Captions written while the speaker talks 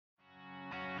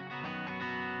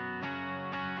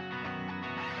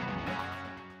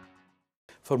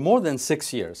For more than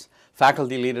 6 years,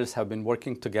 faculty leaders have been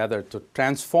working together to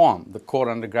transform the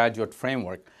core undergraduate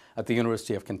framework at the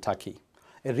University of Kentucky,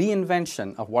 a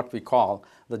reinvention of what we call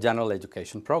the general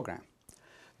education program.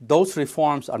 Those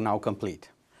reforms are now complete,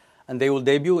 and they will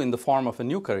debut in the form of a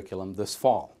new curriculum this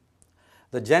fall.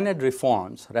 The Gen Ed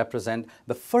reforms represent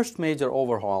the first major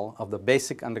overhaul of the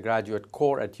basic undergraduate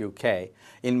core at UK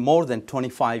in more than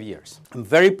 25 years. I'm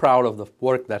very proud of the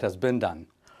work that has been done,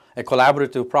 a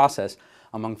collaborative process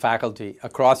among faculty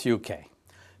across UK.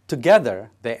 Together,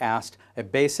 they asked a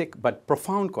basic but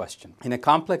profound question. In a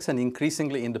complex and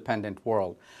increasingly independent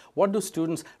world, what do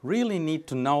students really need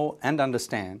to know and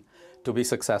understand to be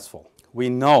successful? We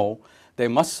know they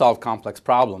must solve complex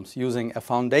problems using a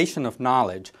foundation of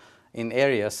knowledge in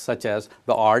areas such as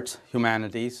the arts,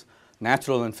 humanities,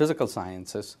 natural and physical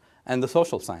sciences, and the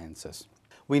social sciences.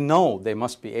 We know they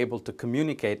must be able to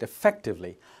communicate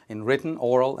effectively in written,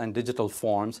 oral, and digital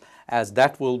forms, as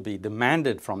that will be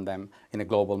demanded from them in a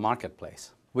global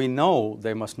marketplace. We know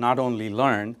they must not only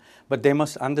learn, but they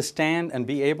must understand and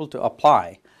be able to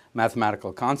apply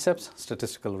mathematical concepts,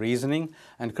 statistical reasoning,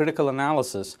 and critical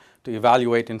analysis to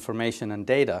evaluate information and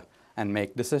data and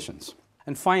make decisions.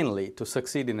 And finally, to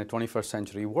succeed in a 21st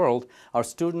century world, our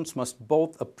students must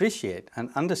both appreciate and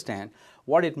understand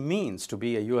what it means to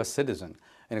be a U.S. citizen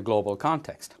in a global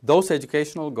context. Those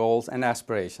educational goals and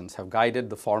aspirations have guided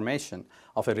the formation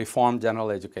of a reformed general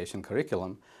education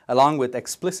curriculum, along with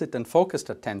explicit and focused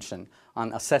attention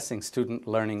on assessing student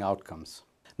learning outcomes.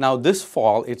 Now this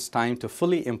fall, it's time to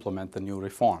fully implement the new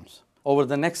reforms. Over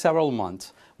the next several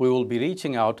months, we will be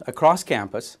reaching out across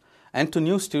campus and to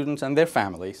new students and their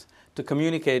families to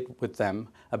communicate with them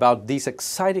about these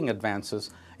exciting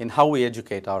advances in how we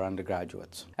educate our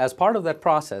undergraduates. As part of that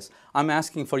process, I'm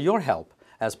asking for your help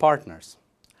as partners.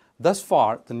 Thus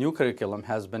far, the new curriculum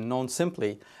has been known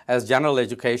simply as General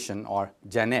Education or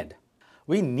Gen Ed.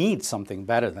 We need something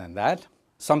better than that,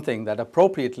 something that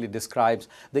appropriately describes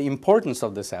the importance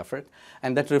of this effort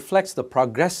and that reflects the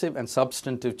progressive and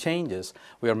substantive changes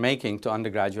we are making to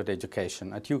undergraduate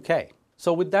education at UK.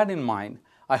 So with that in mind,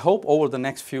 I hope over the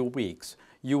next few weeks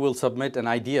you will submit an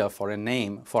idea for a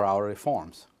name for our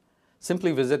reforms.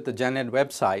 Simply visit the Gen Ed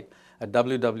website at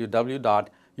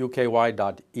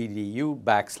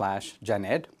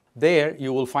www.uky.edu/GenEd. There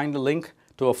you will find a link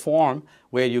to a form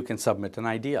where you can submit an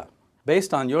idea.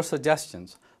 Based on your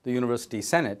suggestions, the University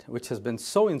Senate, which has been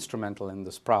so instrumental in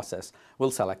this process,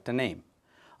 will select a name.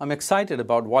 I'm excited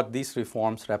about what these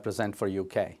reforms represent for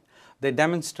UK. They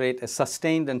demonstrate a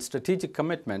sustained and strategic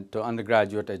commitment to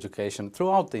undergraduate education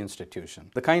throughout the institution,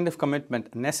 the kind of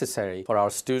commitment necessary for our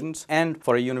students and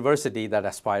for a university that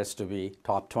aspires to be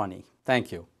top 20.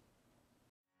 Thank you.